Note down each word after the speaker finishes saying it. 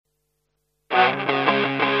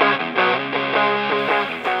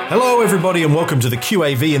Hello, everybody, and welcome to the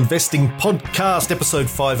QAV Investing Podcast, episode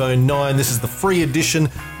 509. This is the free edition.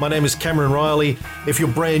 My name is Cameron Riley. If you're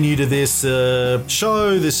brand new to this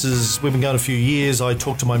show, we've been going a few years. I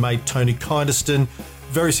talked to my mate Tony Kynaston,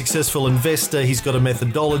 very successful investor. He's got a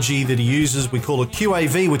methodology that he uses. We call it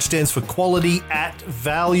QAV, which stands for Quality at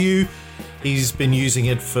Value. He's been using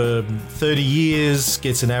it for 30 years,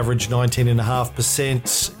 gets an average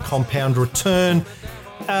 19.5% compound return.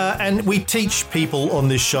 And we teach people on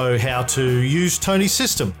this show how to use Tony's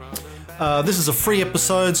system. This is a free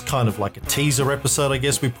episode. It's kind of like a teaser episode, I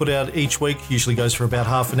guess, we put out each week. Usually goes for about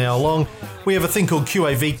half an hour long. We have a thing called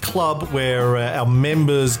QAV Club where our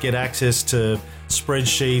members get access to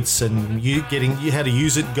spreadsheets and getting how to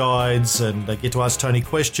use it guides, and they get to ask Tony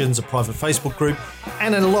questions, a private Facebook group,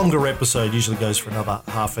 and a longer episode usually goes for another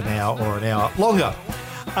half an hour or an hour longer.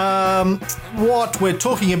 What we're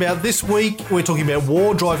talking about this week, we're talking about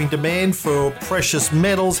war driving demand for precious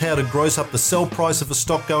metals, how to gross up the sell price of a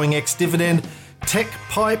stock going ex-dividend, tech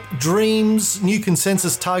pipe dreams, new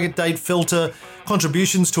consensus target date filter,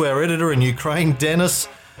 contributions to our editor in Ukraine, Dennis,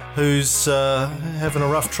 who's having a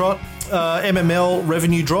rough trot, MML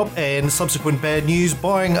revenue drop and subsequent bad news,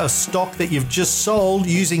 buying a stock that you've just sold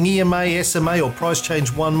using EMA, SMA or price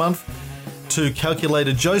change 1 month to calculate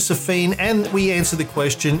a Josephine, and we answer the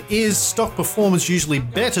question, is stock performance usually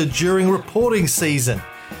better during reporting season?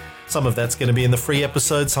 Some of that's going to be in the free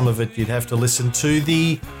episode, some of it you'd have to listen to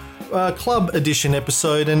the club edition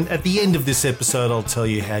episode, and at the end of this episode I'll tell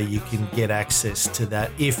you how you can get access to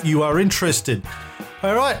that if you are interested.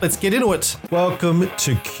 All right, let's get into it. Welcome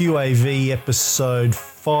to QAV episode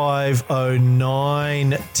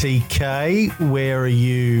 509, TK. Where are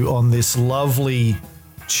you on this lovely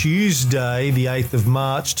Tuesday, the 8th of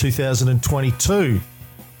March, 2022.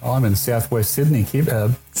 I'm in southwest Sydney,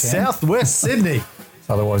 Cam. Southwest Sydney.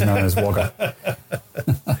 Otherwise known as Wagga.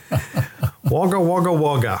 Wagga, Wagga,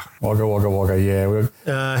 Wagga. Wagga, Wagga, Wagga,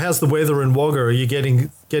 yeah. How's the weather in Wagga? Are you getting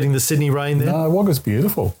the Sydney rain there? No, Wagga's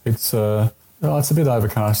beautiful. It's a bit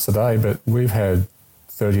overcast today, but we've had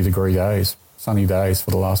 30-degree days, sunny days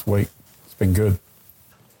for the last week. It's been good.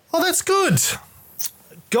 Oh, that's good.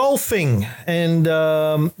 Golfing, and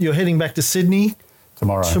you're heading back to Sydney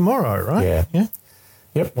tomorrow, right? Yeah.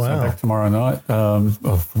 Yep. Wow. So back tomorrow night. From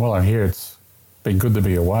what I hear, it's been good to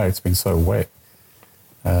be away. It's been so wet.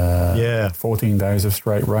 14 days of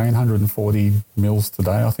straight rain, 140 mils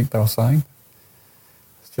today, I think they were saying.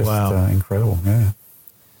 It's just incredible. Yeah.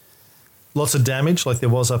 Lots of damage, like there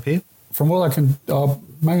was up here. From what I can,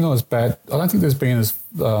 maybe not as bad. I don't think there's been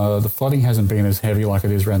the flooding hasn't been as heavy like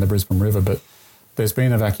it is around the Brisbane River, but there's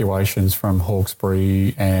been evacuations from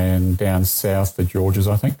Hawkesbury and down south to Georges,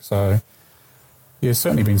 I think. So, yeah,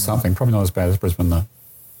 certainly been something. Probably not as bad as Brisbane, though.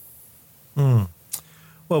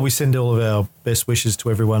 Well, we send all of our best wishes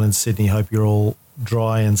to everyone in Sydney. Hope you're all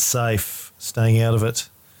dry and safe, staying out of it.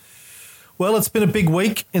 Well, it's been a big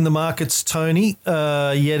week in the markets, Tony,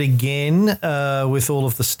 yet again, with all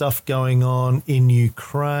of the stuff going on in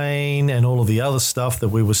Ukraine and all of the other stuff that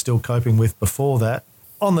we were still coping with before that.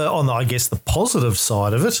 On the I guess the positive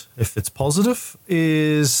side of it, if it's positive,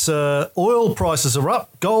 is oil prices are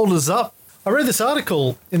up, gold is up. I read this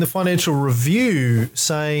article in the Financial Review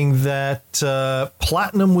saying that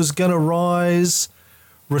platinum was going to rise.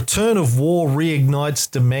 Return of war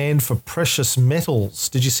reignites demand for precious metals.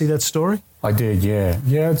 Did you see that story? I did, yeah.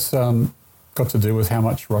 Yeah, it's got to do with how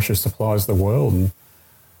much Russia supplies the world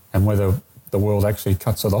and whether the world actually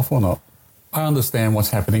cuts it off or not. I understand what's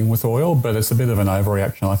happening with oil, but it's a bit of an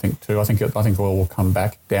overreaction, I think, too. I think oil will come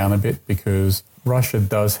back down a bit because Russia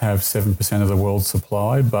does have 7% of the world's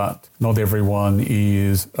supply, but not everyone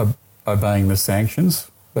is obeying the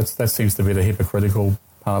sanctions. That seems to be the hypocritical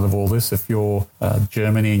part of all this. If you're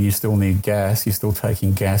Germany and you still need gas, you're still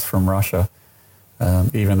taking gas from Russia,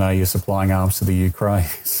 even though you're supplying arms to the Ukraine.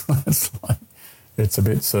 So it's a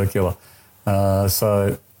bit circular.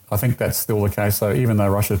 So I think that's still the case. So even though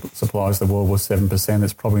Russia supplies the world with 7%,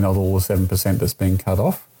 it's probably not all the 7% that's being cut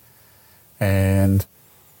off. And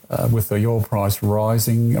with the oil price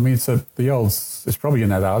rising, I mean, it's probably in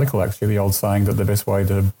that article actually, the old saying that the best way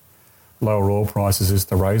to lower oil prices is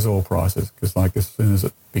to raise oil prices, because as soon as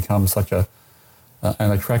it becomes such an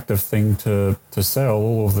attractive thing to sell,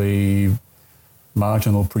 all of the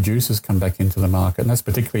marginal producers come back into the market, and that's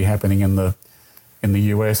particularly happening in the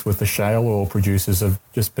US with the shale oil producers have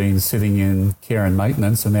just been sitting in care and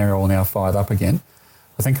maintenance, and they're all now fired up again.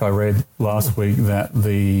 I think I read last week that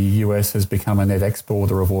the US has become a net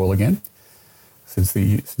exporter of oil again since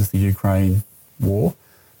the Ukraine war.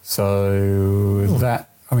 So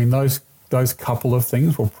those couple of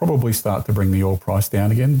things will probably start to bring the oil price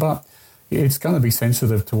down again. But it's going to be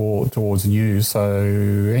sensitive towards news. So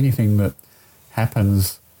anything that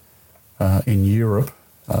happens in Europe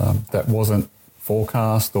that wasn't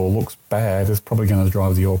forecast or looks bad is probably going to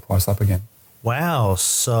drive the oil price up again. Wow.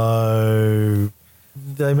 So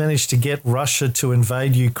they managed to get Russia to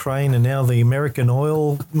invade Ukraine, and now the American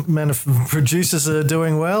oil producers are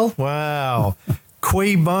doing well? Wow.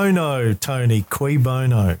 Cui bono, Tony, cui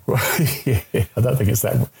bono. Yeah, I don't think it's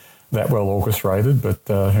that well orchestrated, but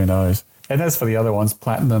who knows. And as for the other ones,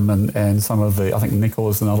 platinum and some of the, I think nickel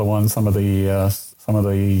is another one, some of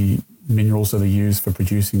the minerals that are used for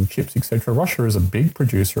producing chips, etc. Russia is a big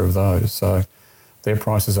producer of those, so their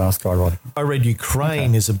prices are skyrocketing. I read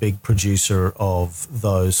Ukraine is a big producer of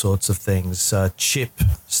those sorts of things, chip,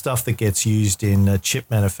 stuff that gets used in chip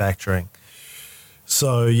manufacturing.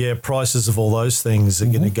 So, yeah, prices of all those things are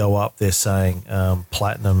going to go up, they're saying,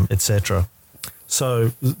 platinum, etc.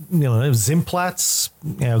 So, Zimplats,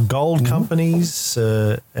 our gold companies,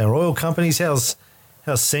 our oil companies, how's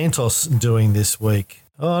Santos doing this week?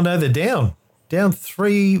 Oh, no, they're down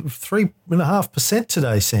 3.5%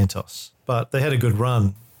 today, Santos. But they had a good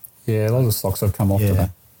run. Yeah, a lot of stocks have come off today.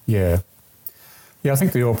 Yeah. Yeah, I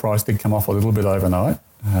think the oil price did come off a little bit overnight.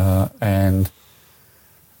 It's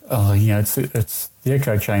the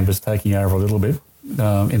echo chamber's taking over a little bit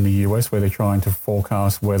in the US, where they're trying to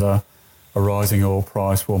forecast whether a rising oil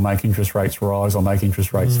price will make interest rates rise or make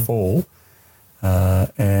interest rates fall.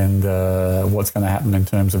 And what's going to happen in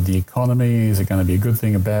terms of the economy. Is it going to be a good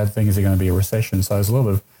thing, a bad thing? Is it going to be a recession? So there's a lot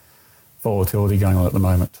of volatility going on at the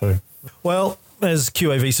moment too. Well, as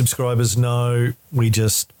QAV subscribers know, we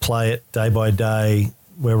just play it day by day.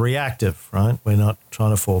 We're reactive, right? We're not trying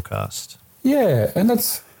to forecast. Yeah, and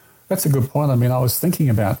that's a good point. I mean, I was thinking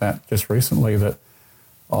about that just recently, that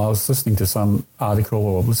I was listening to some article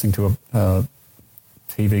or listening to a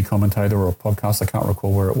TV commentator or a podcast, I can't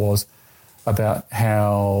recall where it was, about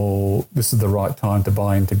how this is the right time to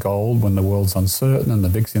buy into gold when the world's uncertain and the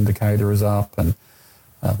VIX indicator is up, and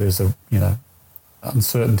there's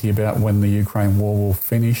uncertainty about when the Ukraine war will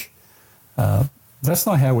finish. That's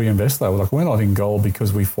not how we invest, though. Like, we're not in gold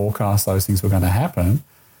because we forecast those things were going to happen.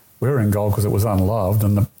 We're in gold because it was unloved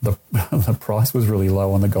and the price was really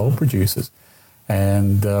low on the gold producers.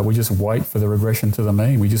 And we just wait for the regression to the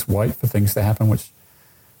mean. We just wait for things to happen which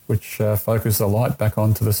focus the light back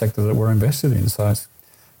onto the sector that we're invested in. So it's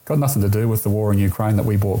got nothing to do with the war in Ukraine that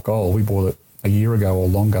we bought gold. We bought it a year ago or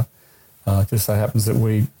longer. It just so happens that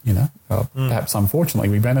we, perhaps unfortunately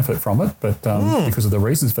we benefit from it, but because of the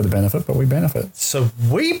reasons for the benefit, but we benefit. So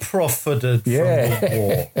we profited from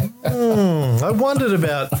the war. I wondered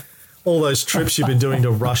about all those trips you've been doing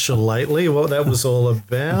to Russia lately, what that was all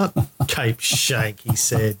about. Cape Schanck, he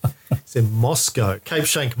said. He's in Moscow. Cape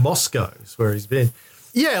Schanck, Moscow is where he's been.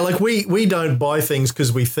 Yeah, like we don't buy things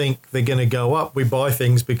because we think they're going to go up. We buy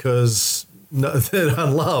things because they're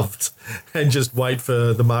unloved and just wait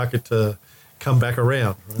for the market to come back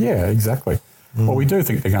around. Right? Yeah, exactly. Well, we do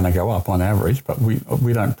think they're going to go up on average, but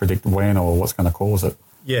we don't predict when or what's going to cause it.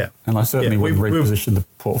 Yeah. And I certainly wouldn't reposition the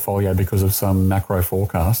portfolio because of some macro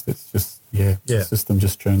forecast. It's just, the system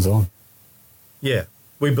just churns on. Yeah.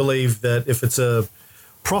 We believe that if it's a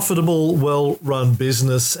profitable, well-run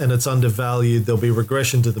business and it's undervalued, there'll be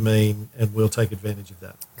regression to the mean and we'll take advantage of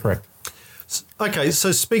that. Correct. Okay,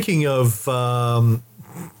 so speaking of,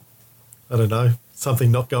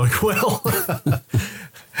 something not going well,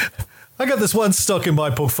 I got this one stock in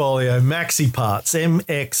my portfolio, Maxi Parts,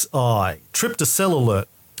 MXI. Trip to sell alert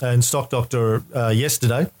in Stock Doctor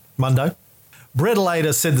yesterday, Monday. Brett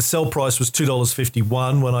Later said the sell price was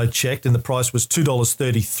 $2.51 when I checked, and the price was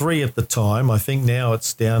 $2.33 at the time. I think now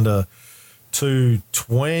it's down to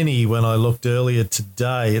 $2.20 when I looked earlier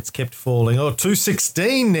today. It's kept falling. Oh,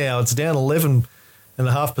 $2.16 now. It's down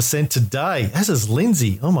 11.5% today. As is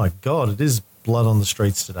Lindsay. Oh, my God, it is blood on the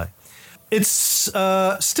streets today. It's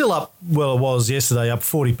still up, well, it was yesterday, up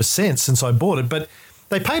 40% since I bought it, but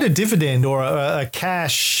they paid a dividend or a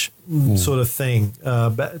cash sort of thing,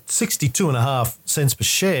 62.5 cents per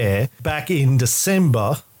share back in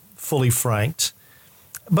December, fully franked.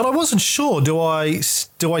 But I wasn't sure. Do I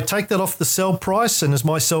take that off the sell price, and is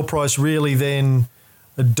my sell price really then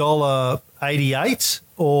 $1.88,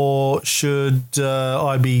 or should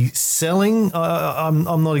I be selling?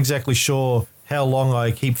 I'm not exactly sure how long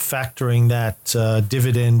I keep factoring that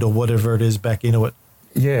dividend or whatever it is back into it.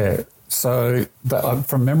 Yeah. So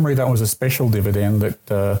from memory, that was a special dividend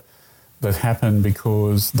that happened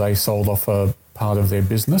because they sold off a part of their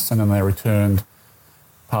business and then they returned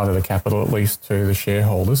part of the capital, at least, to the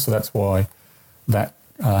shareholders. So that's why that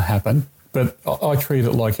happened. But I treat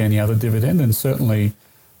it like any other dividend, and certainly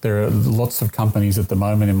there are lots of companies at the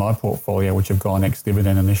moment in my portfolio which have gone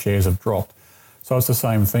ex-dividend and the shares have dropped. So it's the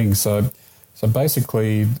same thing. So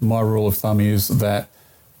basically, my rule of thumb is that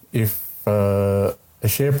if a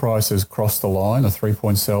share price has crossed the line, a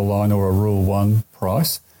 3-point sell line or a Rule 1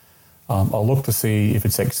 price, I'll look to see if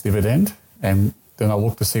it's ex-dividend, and then I'll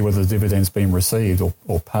look to see whether the dividend's been received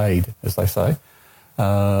or paid, as they say.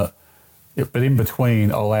 But in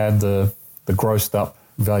between, I'll add the grossed up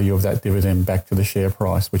value of that dividend back to the share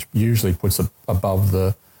price, which usually puts it above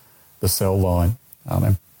the sell line.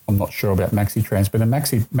 And I'm not sure about MaxiTrans, but in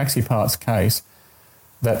MaxiPart's case,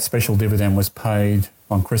 that special dividend was paid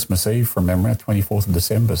on Christmas Eve from memory, 24th of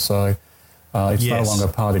December. So it's no longer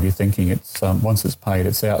part of your thinking. It's once it's paid,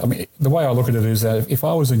 it's out. I mean, the way I look at it is that if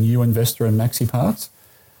I was a new investor in MaxiParts,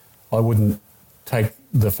 I wouldn't take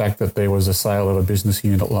the fact that there was a sale of a business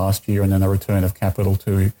unit last year and then a return of capital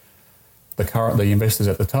to the investors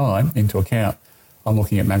at the time into account. I'm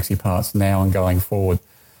looking at MaxiParts now and going forward.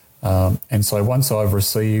 And so once I've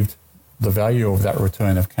received the value of that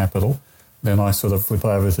return of capital, then I sort of flip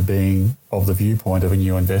over to being of the viewpoint of a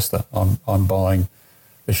new investor. I'm buying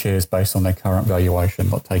the shares based on their current valuation,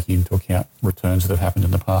 not taking into account returns that have happened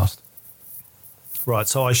in the past. Right,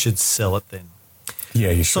 so I should sell it then. Yeah,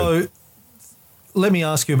 you should. So let me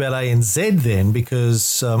ask you about ANZ then,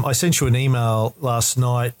 because I sent you an email last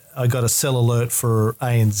night. I got a sell alert for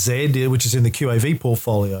ANZ, which is in the QAV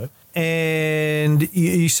portfolio. And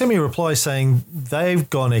you sent me a reply saying they've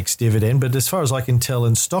gone ex-dividend, but as far as I can tell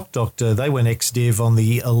in Stock Doctor, they went ex-div on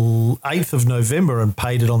the 8th of November and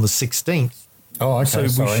paid it on the 16th. Oh, okay, so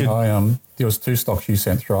sorry. There was 2 stocks you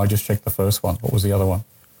sent through. I just checked the first one. What was the other one?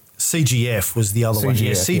 CGF was the other one.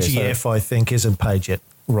 Yeah, CGF, I think, isn't paid yet.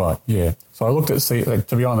 Right, yeah. So I looked at,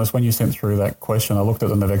 to be honest, when you sent through that question, I looked at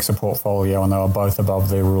the Navexa portfolio and they were both above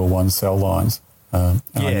their Rule 1 sell lines. And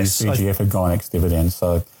I knew CGF had gone ex-dividend.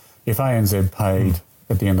 So if ANZ paid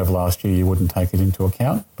at the end of last year, you wouldn't take it into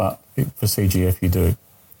account, but for CGF you do.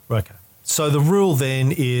 Okay. So the rule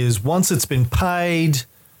then is once it's been paid,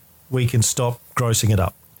 we can stop grossing it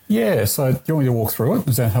up. Yeah, so do you want me to walk through it?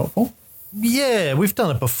 Is that helpful? Yeah, we've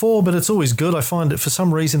done it before, but it's always good. I find it, for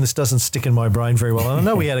some reason, this doesn't stick in my brain very well. And I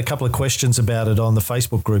know we had a couple of questions about it on the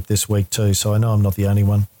Facebook group this week too, so I know I'm not the only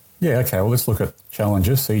one. Yeah, okay, well, let's look at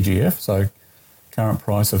Challenger, CGF. So current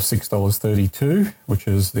price of $6.32, which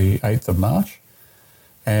is the 8th of March.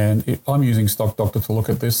 And I'm using Stock Doctor to look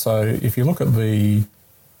at this. So if you look at the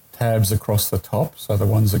tabs across the top, so the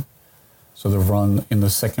ones that sort of run in the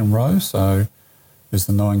second row, so there's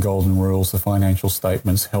the 9 golden rules, the financial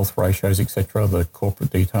statements, health ratios, etc., the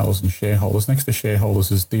corporate details and shareholders. Next to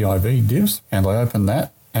shareholders is DIV, divs, and I open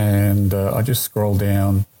that and I just scroll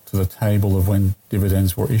down to the table of when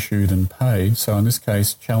dividends were issued and paid. So in this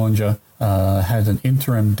case, Challenger had an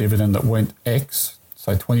interim dividend that went ex,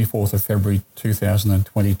 so 24th of February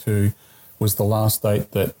 2022 was the last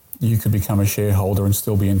date that you could become a shareholder and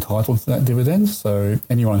still be entitled to that dividend. So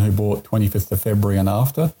anyone who bought 25th of February and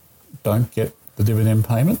after don't get the dividend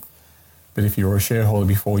payment. But if you're a shareholder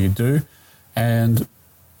before, you do. And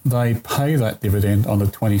they pay that dividend on the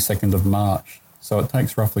 22nd of March. So it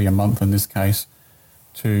takes roughly a month in this case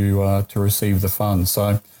to receive the funds.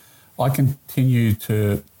 So I continue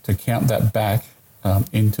to count that back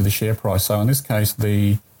into the share price. So in this case,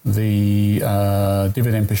 the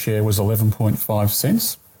dividend per share was 11.5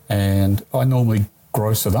 cents. And I normally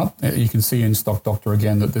gross it up. You can see in Stock Doctor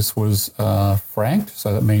again that this was franked,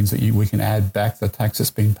 so that means that we can add back the tax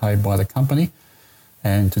that's been paid by the company.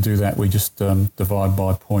 And to do that, we just divide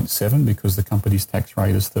by 0.7 because the company's tax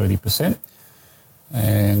rate is 30%.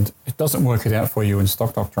 And it doesn't work it out for you in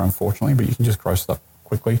Stock Doctor, unfortunately, but you can just gross it up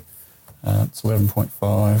quickly. It's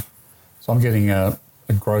 11.5. So I'm getting a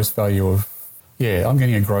gross value of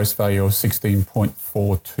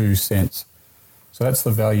 16.42 cents. So that's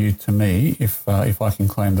the value to me if I can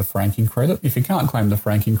claim the franking credit. If you can't claim the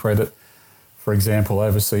franking credit, for example,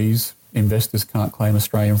 overseas investors can't claim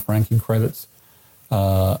Australian franking credits.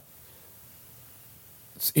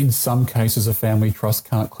 In some cases, a family trust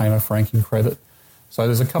can't claim a franking credit. So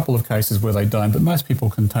there's a couple of cases where they don't, but most people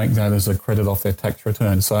can take that as a credit off their tax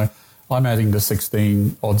return. So I'm adding the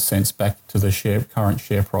 16 odd cents back to the current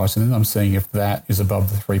share price, and then I'm seeing if that is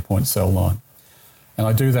above the 3-point sell line. And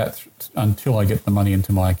I do that until I get the money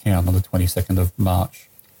into my account on the 22nd of March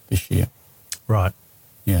this year. Right.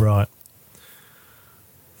 Yeah. Right.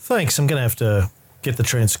 Thanks. I'm going to have to get the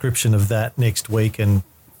transcription of that next week and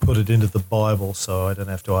put it into the Bible so I don't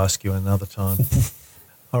have to ask you another time.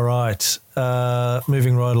 All right.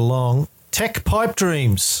 Moving right along. Tech pipe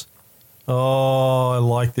dreams. Oh, I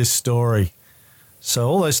like this story. So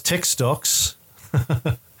all those tech stocks,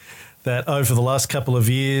 that over the last couple of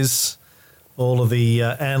years, all of the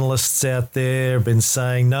analysts out there have been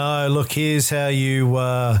saying, no, look, here's how you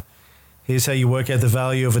work out the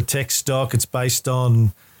value of a tech stock. It's based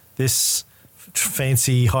on this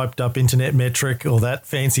fancy hyped up internet metric or that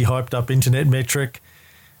fancy hyped up internet metric.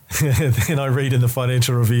 Then I read in the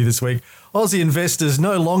Financial Review this week, Aussie investors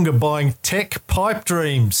no longer buying tech pipe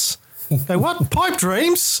dreams. Hey, what? Pipe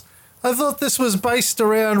dreams? I thought this was based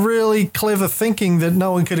around really clever thinking that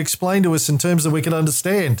no one could explain to us in terms that we could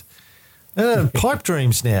understand. Pipe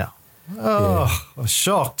dreams now. Oh, yeah. I'm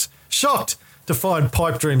shocked to find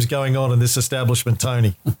pipe dreams going on in this establishment,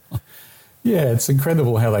 Tony. Yeah, it's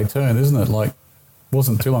incredible how they turn, isn't it? Like,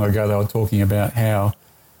 wasn't too long ago they were talking about how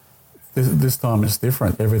this time it's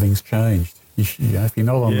different. Everything's changed. If you're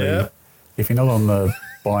not on the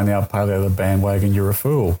buy now, pay later bandwagon, you're a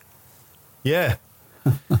fool. Yeah.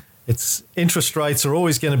 It's interest rates are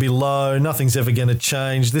always going to be low. Nothing's ever going to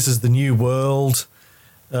change. This is the new world.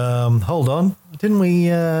 Hold on. Didn't we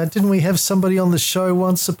have somebody on the show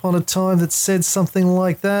once upon a time that said something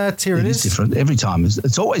like that? Here it is. It's different. Every time.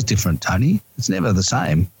 It's always different, Tony. It's never the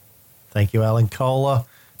same. Thank you, Alan Kohler.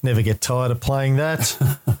 Never get tired of playing that.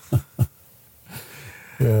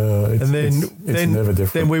 It's never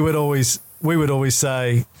different. Then we would always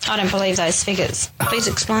say, I don't believe those figures. Please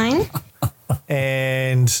explain.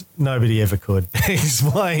 And nobody ever could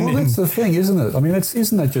explain. Well, that's the thing, isn't it? I mean,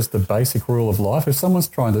 isn't that just the basic rule of life? If someone's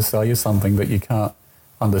trying to sell you something that you can't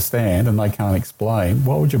understand and they can't explain,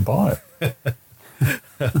 why would you buy it?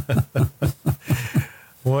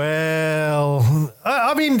 Well,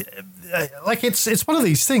 I mean, like it's one of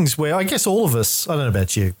these things where I guess all of us, I don't know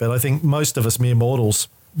about you, but I think most of us mere mortals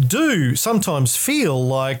do sometimes feel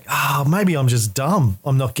like, maybe I'm just dumb.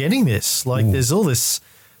 I'm not getting this. Like there's all this,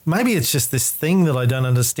 maybe it's just this thing that I don't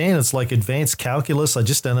understand. It's like advanced calculus. I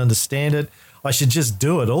just don't understand it. I should just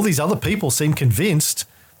do it. All these other people seem convinced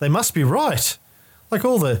they must be right. Like when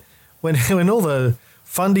all the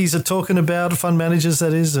fundies are talking about it, fund managers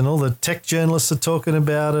that is, and all the tech journalists are talking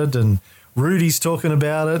about it, and Rudy's talking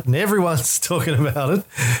about it, and everyone's talking about it.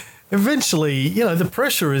 Eventually, the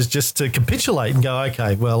pressure is just to capitulate and go,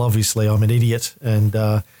 okay, well, obviously I'm an idiot. And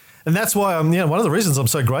that's why I'm, one of the reasons I'm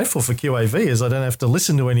so grateful for QAV is I don't have to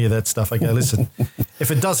listen to any of that stuff. I go, listen,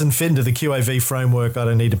 if it doesn't fit into the QAV framework, I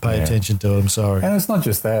don't need to pay attention to it. I'm sorry. And it's not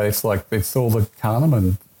just that. It's like, it's all the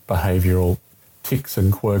Kahneman behavioural tics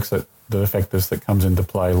and quirks that affect us that comes into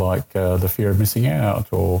play, like the fear of missing out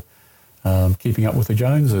or keeping up with the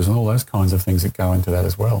Joneses and all those kinds of things that go into that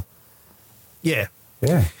as well. Yeah.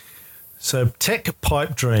 Yeah. So tech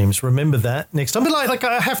pipe dreams, remember that next time. But like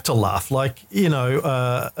I have to laugh. Like,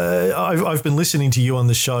 I've been listening to you on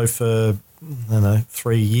the show for,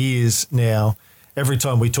 3 years now. Every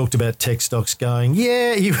time we talked about tech stocks going,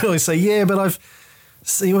 you really say, but what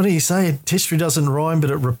do you say? History doesn't rhyme,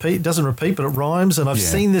 but it doesn't repeat, but it rhymes. And I've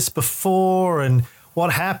seen this before. And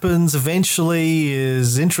what happens eventually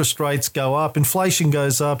is interest rates go up, inflation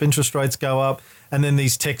goes up, interest rates go up. And then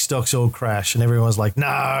these tech stocks all crash and everyone's like,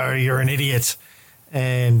 no, you're an idiot.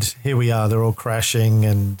 And here we are, they're all crashing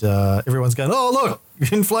and everyone's going, oh, look,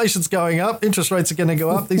 inflation's going up, interest rates are going to go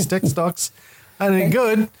up, these tech stocks ain't any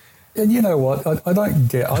good. And you know what? I don't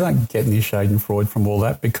get any schadenfreude from all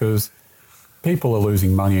that because people are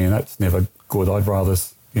losing money and that's never good. I'd rather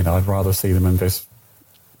see them invest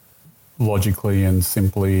logically and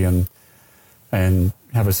simply and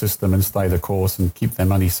have a system and stay the course and keep their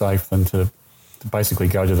money safe than to basically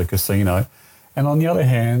go to the casino. And on the other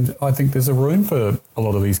hand, I think there's a room for a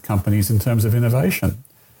lot of these companies in terms of innovation.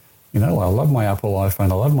 I love my Apple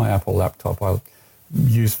iPhone, I love my Apple laptop, I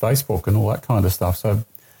use Facebook and all that kind of stuff. So,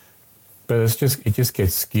 but it just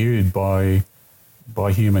gets skewed by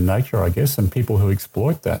human nature, I guess, and people who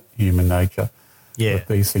exploit that human nature. Yeah, that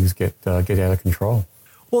these things get out of control.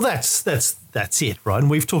 Well, that's it, right? And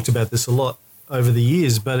we've talked about this a lot over the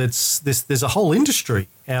years, but there's a whole industry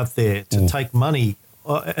out there to take money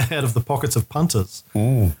out of the pockets of punters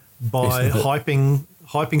by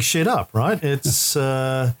hyping shit up, right? It's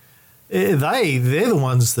they're the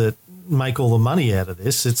ones that make all the money out of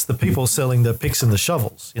this. It's the people selling the picks and the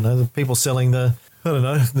shovels, the people selling the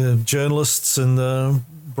journalists and the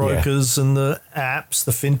brokers and the apps,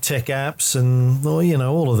 the fintech apps, and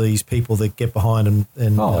all of these people that get behind and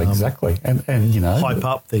exactly, and hype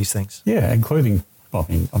up these things. Yeah, including. I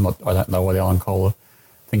don't know what Alan Kohler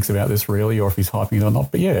thinks about this really, or if he's hyping it or not.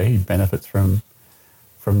 But yeah, he benefits from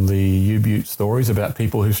the U-Butte stories about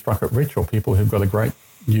people who struck it rich or people who've got a great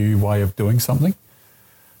new way of doing something.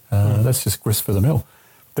 That's just grist for the mill.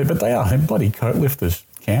 But they're bloody coat lifters,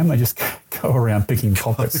 Cam. They just go around picking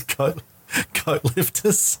pockets. Coat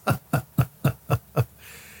lifters.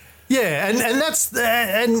 Yeah, and that's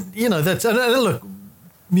and you know that's and look,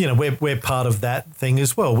 you know we're part of that thing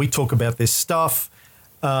as well. We talk about this stuff,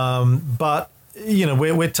 but you know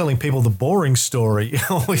we're telling people the boring story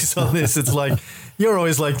always on this. It's like you're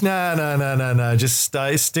always like no, just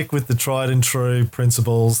stick with the tried and true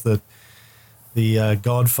principles that the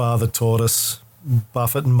Godfather taught us,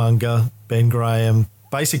 Buffett and Munger, Ben Graham.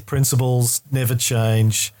 Basic principles never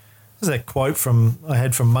change. There's that quote I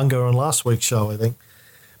had from Munger on last week's show, I think.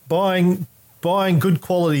 Buying good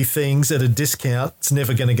quality things at a discount is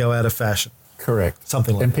never going to go out of fashion. Correct.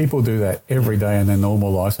 Something like and that. And people do that every day in their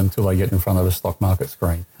normal life until they get in front of a stock market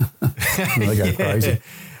screen. And they go crazy,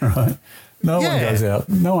 right? No one goes out.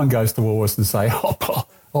 No one goes to Woolworths and say,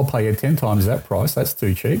 I'll pay you 10 times that price. That's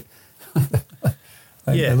too cheap.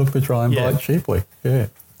 They look to try and buy it cheaply. Yeah.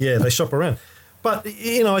 Yeah, they shop around. But,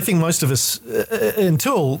 you know, I think most of us,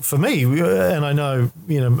 until, for me, and I know,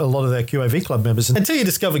 you know, a lot of our QAV club members, until you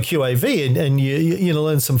discover QAV and you know,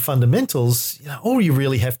 learn some fundamentals, you know, all you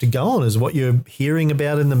really have to go on is what you're hearing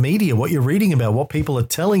about in the media, what you're reading about, what people are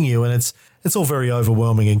telling you, and it's all very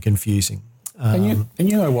overwhelming and confusing. And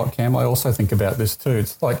you know what, Cam, I also think about this too.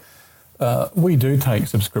 It's like we do take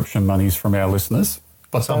subscription monies from our listeners,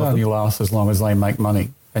 but they only last as long as they make money.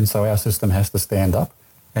 And so our system has to stand up.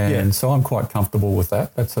 And so I'm quite comfortable with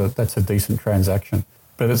that. That's a decent transaction.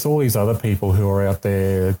 But it's all these other people who are out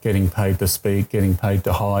there getting paid to speak, getting paid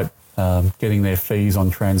to hype, getting their fees on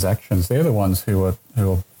transactions. They're the ones who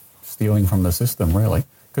are stealing from the system, really.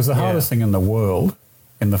 Because the hardest thing in the world,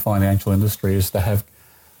 in the financial industry, is to have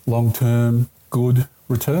long-term good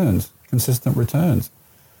returns, consistent returns.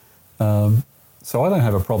 So I don't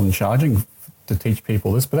have a problem charging to teach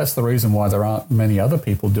people this, but that's the reason why there aren't many other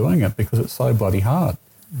people doing it, because it's so bloody hard.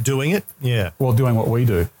 Doing it? Yeah. Well, doing what we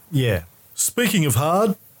do. Yeah. Speaking of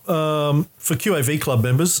hard, for QAV club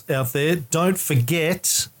members out there, don't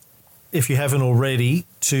forget, if you haven't already,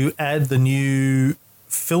 to add the new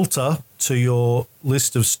filter to your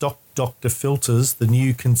list of Stock Doctor filters, the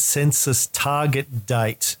new consensus target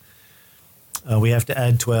date. We have to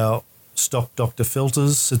add to our Stock Doctor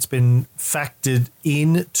filters. It's been factored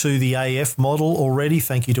in to the AF model already.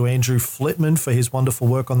 Thank you to Andrew Flitman for his wonderful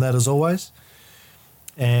work on that as always.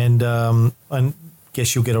 And I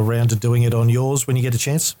guess you'll get around to doing it on yours when you get a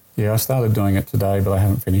chance. Yeah, I started doing it today, but I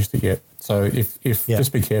haven't finished it yet. So if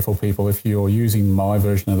just be careful, people. If you're using my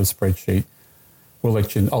version of the spreadsheet, I'll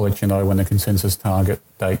let you know when the consensus target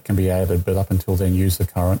date can be added. But up until then, use the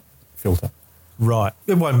current filter. Right.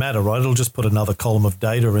 It won't matter, right? It'll just put another column of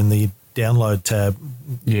data in the download tab.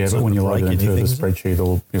 Yeah, but when you load it into the spreadsheet,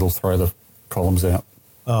 it'll throw the columns out.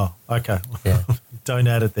 Oh, okay. Yeah. Don't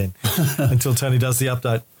add it then until Tony does the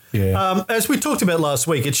update. Yeah. As we talked about last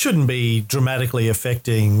week, it shouldn't be dramatically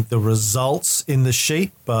affecting the results in the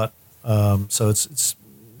sheet, but so it's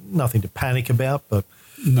nothing to panic about. But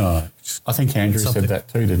no, I think Andrew said that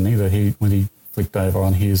too, didn't he? That when he flicked over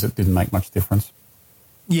on his, it didn't make much difference.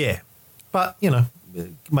 Yeah, but you know,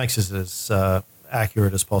 it makes it as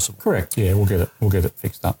accurate as possible. Correct. Yeah, we'll get it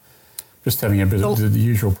fixed up. Just having a bit of the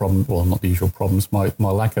usual problem. Well, not the usual problems. My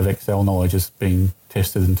lack of Excel knowledge is being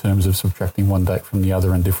tested in terms of subtracting one date from the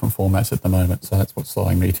other in different formats at the moment. So that's what's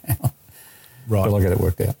slowing me down. Right. But I'll get it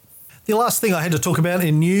worked out. The last thing I had to talk about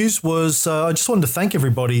in news was I just wanted to thank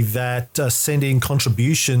everybody that sent in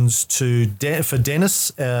contributions for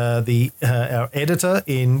Dennis, our editor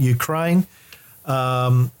in Ukraine.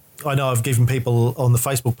 I know I've given people on the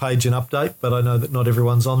Facebook page an update, but I know that not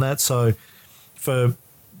everyone's on that. So for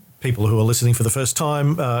people who are listening for the first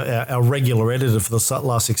time, our regular editor for the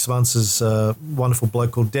last 6 months is a wonderful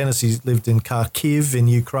bloke called Dennis. He's lived in Kharkiv in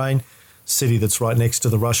Ukraine, city that's right next to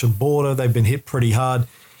the Russian border. They've been hit pretty hard.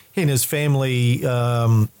 He and his family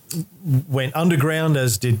went underground,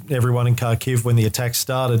 as did everyone in Kharkiv when the attack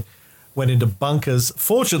started, went into bunkers.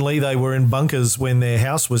 Fortunately, they were in bunkers when their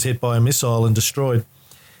house was hit by a missile and destroyed.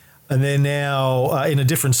 And they're now in a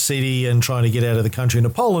different city and trying to get out of the country into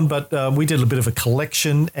Poland. But we did a bit of a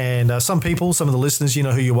collection, and some of the listeners, you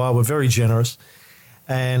know who you are, were very generous.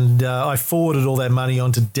 And I forwarded all that money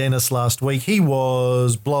on to Dennis last week. He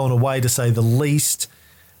was blown away, to say the least,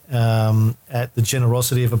 at the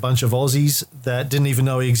generosity of a bunch of Aussies that didn't even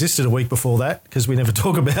know he existed a week before that, because we never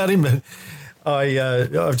talk about him. And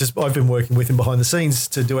I've been working with him behind the scenes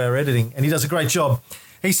to do our editing, and he does a great job.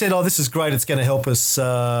 He said, this is great. It's going to help us,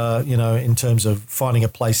 in terms of finding a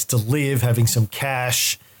place to live, having some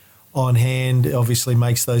cash on hand. It obviously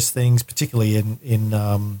makes those things, particularly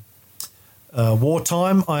in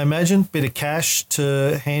wartime, I imagine. Bit of cash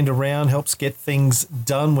to hand around helps get things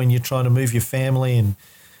done when you're trying to move your family. And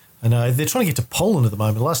I know they're trying to get to Poland at the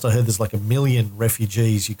moment. Last I heard, there's like 1 million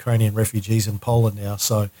Ukrainian refugees in Poland now.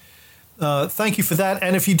 So Thank you for that.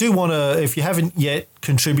 And if you do want to, if you haven't yet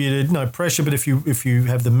contributed, no pressure, but if you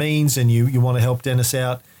have the means and you want to help Dennis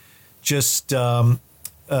out, just drop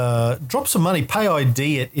some money, pay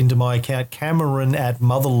ID it into my account.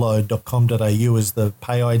 Cameron@motherlode.com.au is the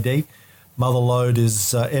pay ID. Motherlode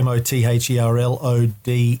is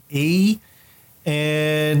MOTHERLODE.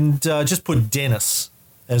 And just put Dennis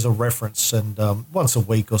as a reference. And once a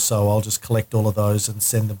week or so, I'll just collect all of those and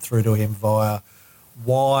send them through to him via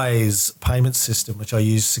Wise payment system, which I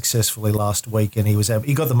used successfully last week. And he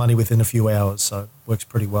got the money within a few hours, so it works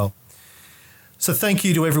pretty well. So thank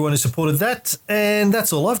you to everyone who supported that. And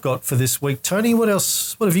that's all I've got for this week. Tony, what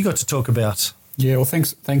else? What have you got to talk about? Yeah, well,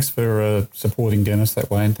 thanks for supporting Dennis that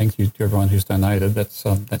way, and thank you to everyone who's donated.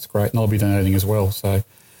 That's great, and I'll be donating as well. So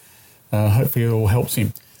hopefully it all helps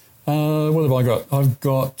him. What have I got? I've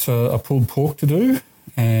got a pulled pork to do,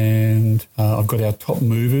 and I've got our top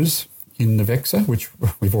movers in the VEXA, which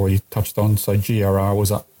we've already touched on. So GRR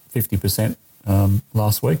was up 50%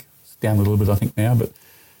 last week. It's down a little bit, I think, now, but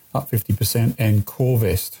up 50%. And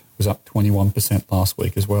Corvest was up 21% last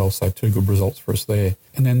week as well. So two good results for us there.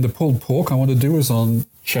 And then the pulled pork I want to do is on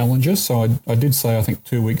Challenger. So I did say, I think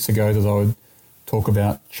 2 weeks ago, that I would talk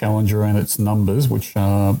about Challenger and its numbers, which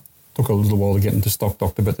took a little while to get into Stock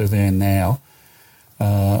Doctor, but they're there now.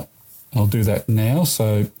 I'll do that now.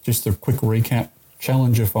 So just a quick recap.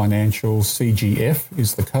 Challenger Financial, CGF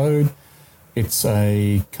is the code. It's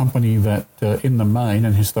a company that in the main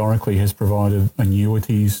and historically has provided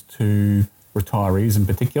annuities to retirees in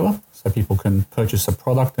particular. So people can purchase a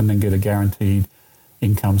product and then get a guaranteed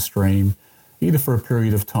income stream either for a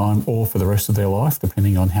period of time or for the rest of their life,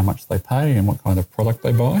 depending on how much they pay and what kind of product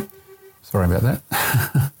they buy. Sorry about that.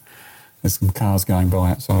 There's some cars going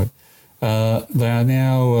by outside. They are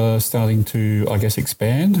now starting to, I guess,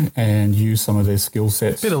 expand and use some of their skill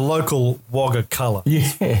sets. Bit of local Wagga colour.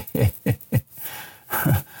 Yeah.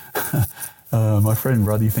 My friend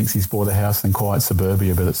Ruddy thinks he's bought a house in quiet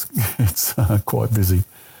suburbia, but it's quite busy.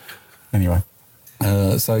 Anyway,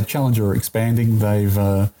 so Challenger are expanding.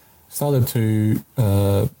 They've started to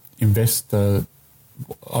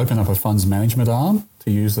open up a funds management arm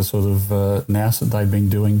to use the sort of NAS that they've been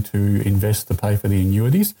doing to invest to pay for the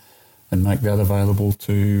annuities and make that available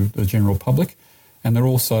to the general public. And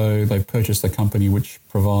they've purchased a company which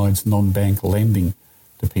provides non-bank lending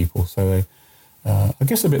to people. So I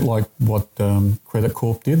guess a bit like what Credit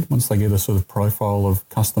Corp did. Once they get a sort of profile of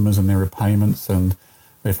customers and their repayments and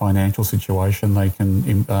their financial situation, they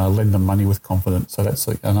can lend them money with confidence. So that's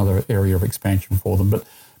another area of expansion for them. But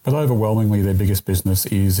overwhelmingly, their biggest business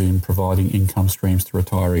is in providing income streams to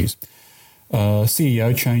retirees.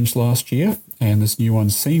 CEO changed last year, and this new one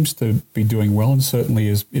seems to be doing well and certainly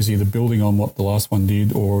is either building on what the last one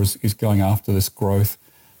did or is going after this growth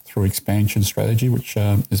through expansion strategy, which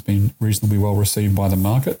has been reasonably well received by the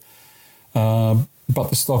market. But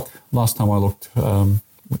the stock, last time I looked,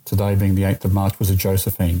 today being the 8th of March, was a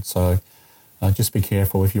Josephine. So just be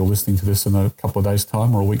careful if you're listening to this in a couple of days'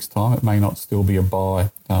 time or a week's time. It may not still be a buy.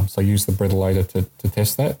 So use the Bredelator to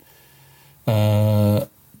test that.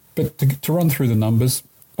 But to run through the numbers,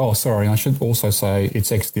 I should also say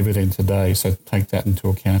it's ex-dividend today, so take that into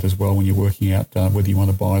account as well when you're working out whether you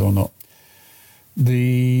want to buy it or not.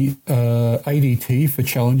 The ADT for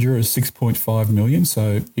Challenger is 6.5 million,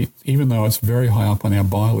 so even though it's very high up on our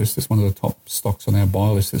buy list, it's one of the top stocks on our buy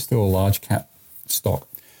list, it's still a large cap stock.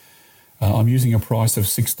 I'm using a price of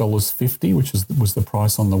 $6.50, which was the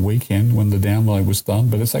price on the weekend when the download was done,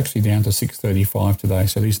 but it's actually down to $6.35 today,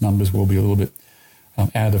 so these numbers will be a little bit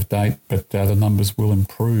out of date, but the numbers will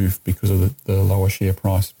improve because of the lower share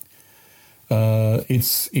price.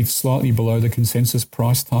 It's slightly below the consensus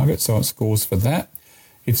price target, so it scores for that.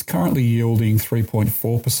 It's currently yielding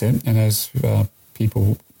 3.4%, and as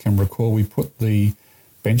people can recall, we put the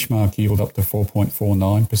benchmark yield up to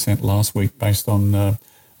 4.49% last week based on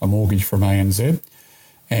a mortgage from ANZ,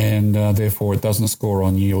 and therefore it doesn't score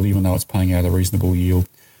on yield even though it's paying out a reasonable yield.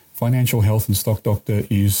 Financial health and Stock Doctor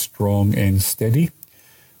is strong and steady.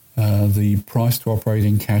 The price to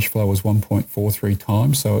operating cash flow was 1.43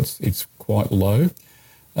 times, so it's quite low,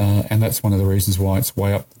 and that's one of the reasons why it's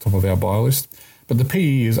way up the top of our buy list. But the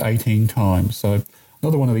PE is 18 times, so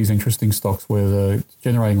another one of these interesting stocks where they're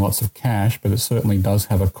generating lots of cash, but it certainly does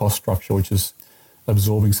have a cost structure which is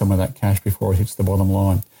absorbing some of that cash before it hits the bottom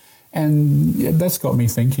line. And that's got me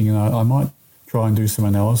thinking, I might try and do some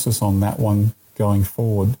analysis on that one going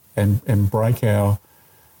forward and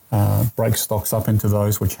break stocks up into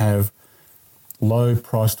those which have low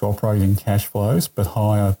price to operating cash flows but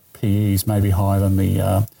higher PEs, maybe higher than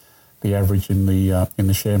the average in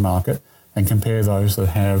the share market, and compare those that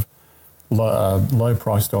have low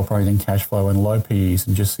price to operating cash flow and low PEs,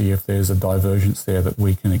 and just see if there's a divergence there that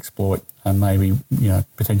we can exploit and maybe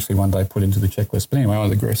potentially one day put into the checklist. But anyway, I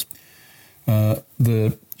digress.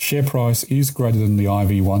 The share price is greater than the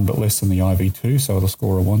IV1 but less than the IV2, so it'll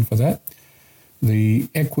score a 1 for that. The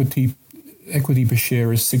equity per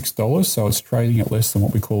share is $6, so it's trading at less than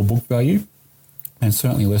what we call book value, and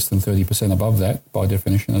certainly less than 30% above that by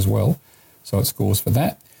definition as well, so it scores for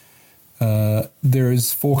that. There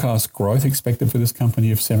is forecast growth expected for this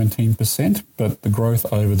company of 17%, but the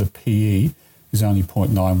growth over the PE is only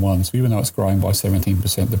 0.91. So even though it's growing by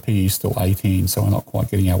 17%, the PE is still 18, so we're not quite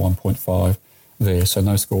getting our 1.5 there, so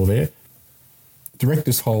no score there.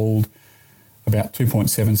 Directors hold about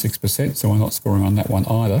 2.76%, so we're not scoring on that one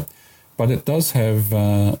either. But it does have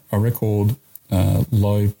a record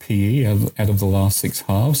low PE out of the last 6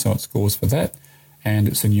 halves, so it scores for that, and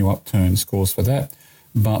it's a new upturn, scores for that.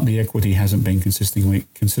 But the equity hasn't been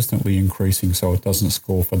consistently increasing, so it doesn't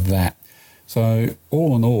score for that. So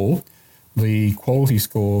all in all, the quality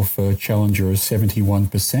score for Challenger is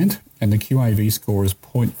 71%, and the QAV score is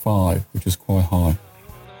 0.5, which is quite high.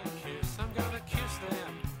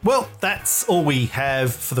 Well, that's all we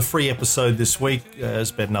have for the free episode this week.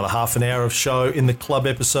 It's been another half an hour of show in the club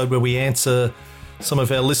episode where we answer some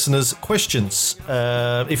of our listeners' questions.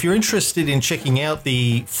 If you're interested in checking out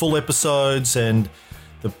the full episodes and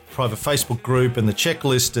the private Facebook group and the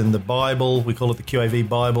checklist and the Bible, we call it the QAV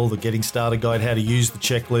Bible, the Getting Started Guide, how to use the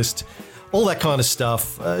checklist, all that kind of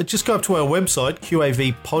stuff, just go up to our website,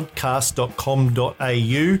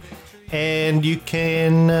 qavpodcast.com.au, and you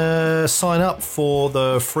can sign up for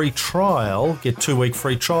the free trial, get 2-week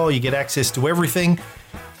free trial. You get access to everything.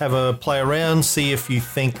 Have a play around, see if you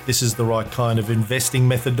think this is the right kind of investing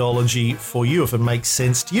methodology for you, if it makes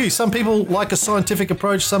sense to you. Some people like a scientific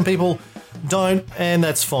approach, some people don't, and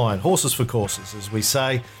that's fine. Horses for courses, as we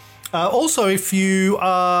say. Also, if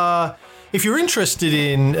you're interested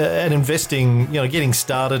in investing, getting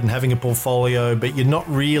started and having a portfolio, but you're not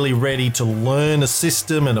really ready to learn a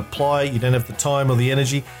system and apply it, you don't have the time or the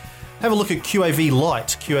energy, have a look at QAV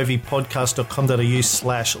Lite,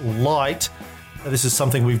 qavpodcast.com.au/lite. This is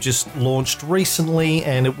something we've just launched recently,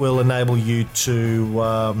 and it will enable you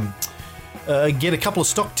to get a couple of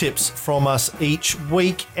stock tips from us each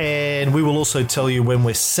week, and we will also tell you when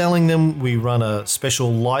we're selling them. We run a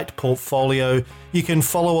special light portfolio. You can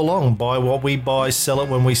follow along, buy what we buy, sell it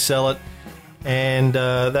when we sell it, and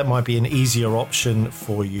that might be an easier option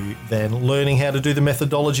for you than learning how to do the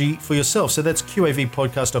methodology for yourself. So that's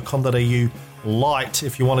qavpodcast.com.au/lite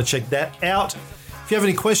if you want to check that out. If you have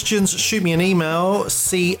any questions, shoot me an email,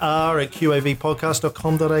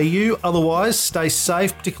 cr@qavpodcast.com.au. Otherwise, stay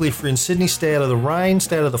safe, particularly if you're in Sydney. Stay out of the rain,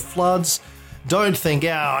 stay out of the floods. Don't think,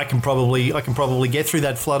 I can probably get through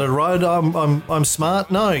that flooded road. I'm smart.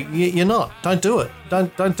 No, you're not. Don't do it.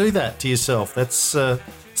 Don't do that to yourself. That's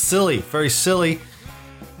silly, very silly.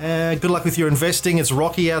 Good luck with your investing. It's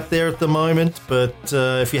rocky out there at the moment, but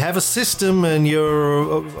if you have a system and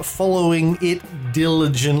you're following it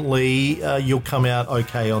diligently, you'll come out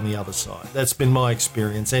okay on the other side. That's been my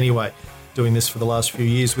experience anyway, doing this for the last few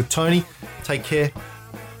years with Tony. Take care.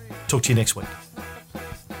 Talk to you next week.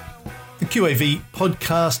 The QAV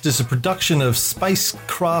podcast is a production of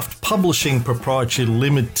Spacecraft Publishing Proprietary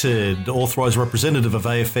Limited, authorised representative of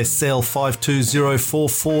AFS Cell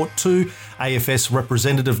 520442, AFS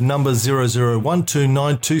representative number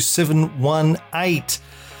 0012922718.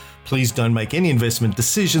 Please don't make any investment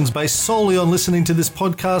decisions based solely on listening to this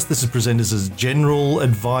podcast. This is presented as general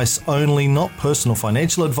advice only, not personal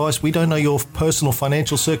financial advice. We don't know your personal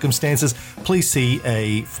financial circumstances. Please see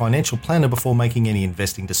a financial planner before making any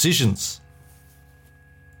investing decisions.